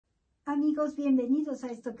Amigos, bienvenidos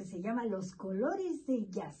a esto que se llama Los Colores del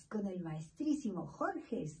Jazz con el maestrísimo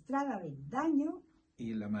Jorge Estrada Avendaño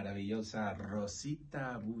y la maravillosa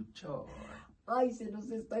Rosita Buchor. Ay, se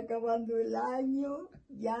nos está acabando el año.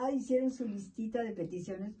 Ya hicieron su listita de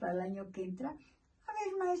peticiones para el año que entra. A ver,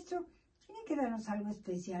 maestro, tiene que darnos algo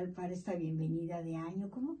especial para esta bienvenida de año.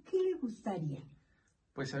 ¿Cómo qué le gustaría?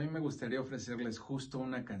 Pues a mí me gustaría ofrecerles justo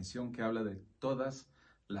una canción que habla de todas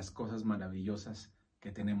las cosas maravillosas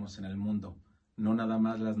que tenemos en el mundo. No nada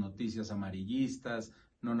más las noticias amarillistas,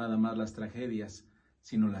 no nada más las tragedias,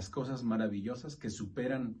 sino las cosas maravillosas que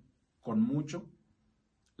superan con mucho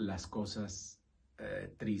las cosas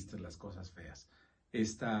tristes, las cosas feas.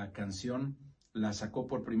 Esta canción la sacó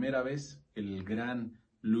por primera vez el gran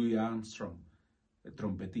Louis Armstrong,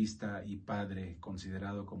 trompetista y padre,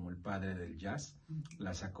 considerado como el padre del jazz.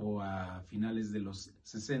 La sacó a finales de los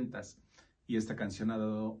 60s y esta canción ha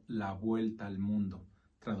dado la vuelta al mundo,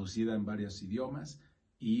 traducida en varios idiomas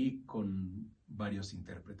y con varios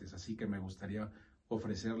intérpretes. Así que me gustaría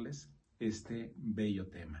ofrecerles este bello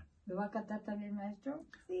tema. ¿Lo va a cantar también, maestro?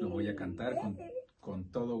 Sí. Lo voy a cantar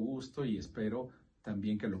con todo gusto y espero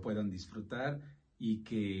también que lo puedan disfrutar y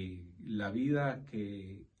que la vida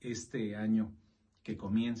que este año que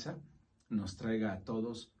comienza nos traiga a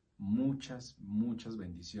todos muchas, muchas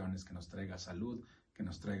bendiciones, que nos traiga salud, que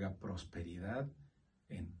nos traiga prosperidad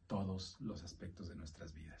en todos los aspectos de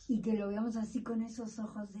nuestras vidas. Y que lo veamos así con esos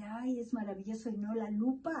ojos de, ay, es maravilloso, y no la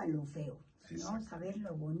lupa a lo feo, sino saber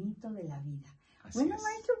lo bonito de la vida. Así bueno, es.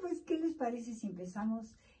 Maestro, pues, ¿qué les parece si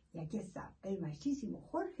empezamos? Y aquí está el maestrísimo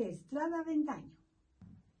Jorge Estrada Avendaño.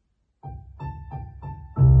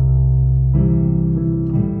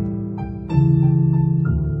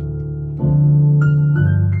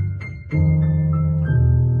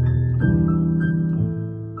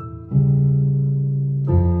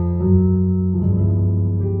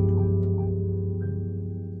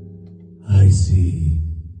 I see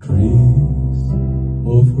trees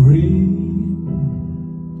of green,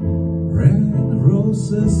 red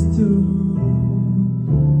roses too.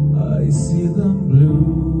 I see them bloom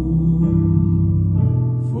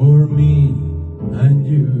for me and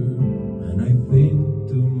you, and I think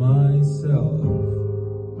to myself,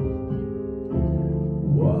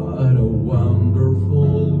 what a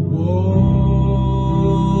wonderful world.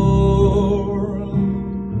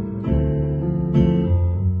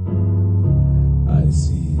 I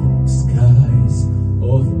see skies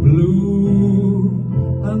of blue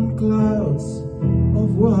and clouds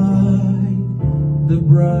of white, the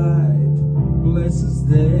bright, blessed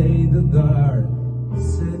day, the dark,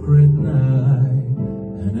 sacred night,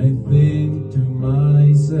 and I think to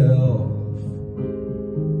myself,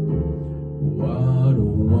 what a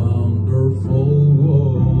wonderful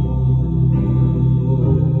world.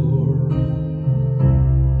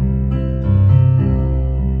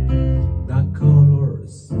 The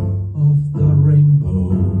colors of the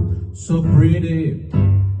rainbow, so pretty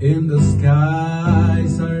in the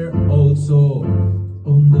skies, are also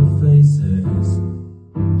on the faces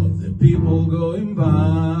of the people going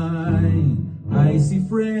by. I see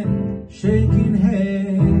friends shaking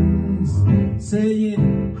hands,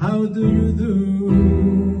 saying, how do you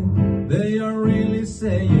do? They are really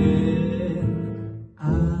saying,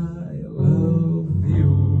 I love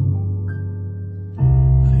you.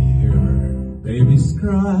 I hear babies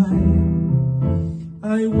cry,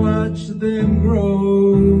 I watch them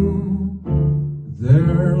grow.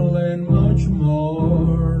 They'll learn much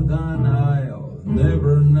more than I'll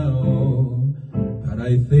never know. But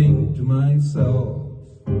I think to myself,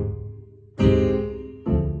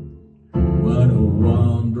 what a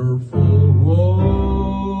wonderful world.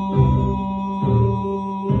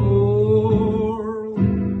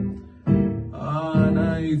 And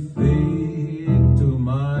I think to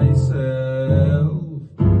myself,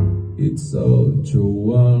 it's such a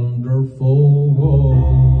wonderful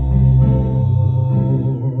world.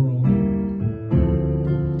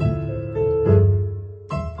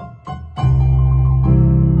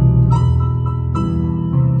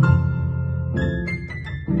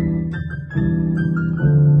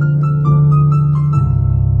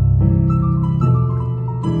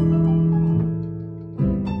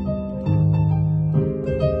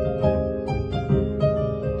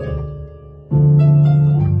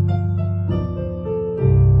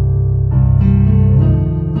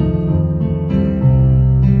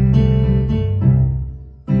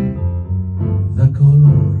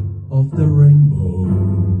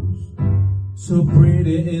 So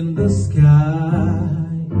pretty in the sky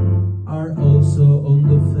are also on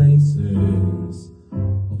the faces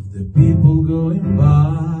of the people going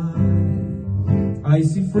by. I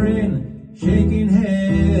see friends shaking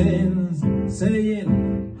hands,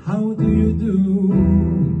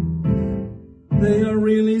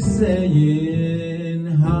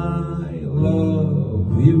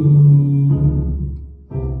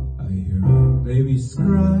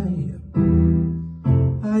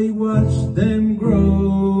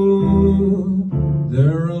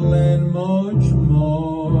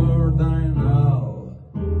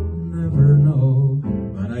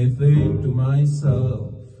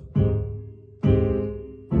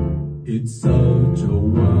 It's such a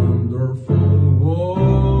wonderful world,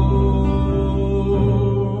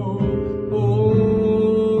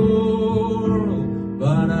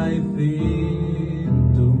 but I think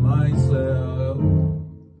to myself,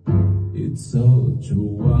 it's such a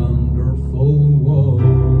wonderful world.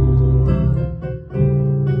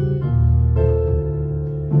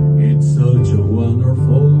 It's such a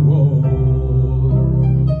wonderful world.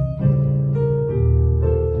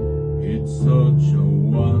 It's such a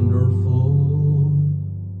wonderful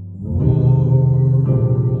world.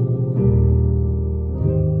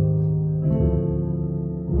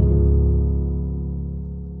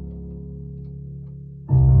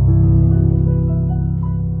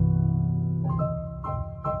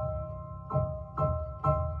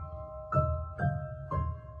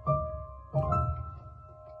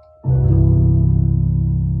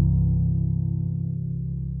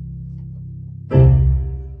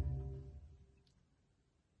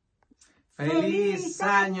 ¡Feliz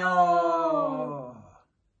año!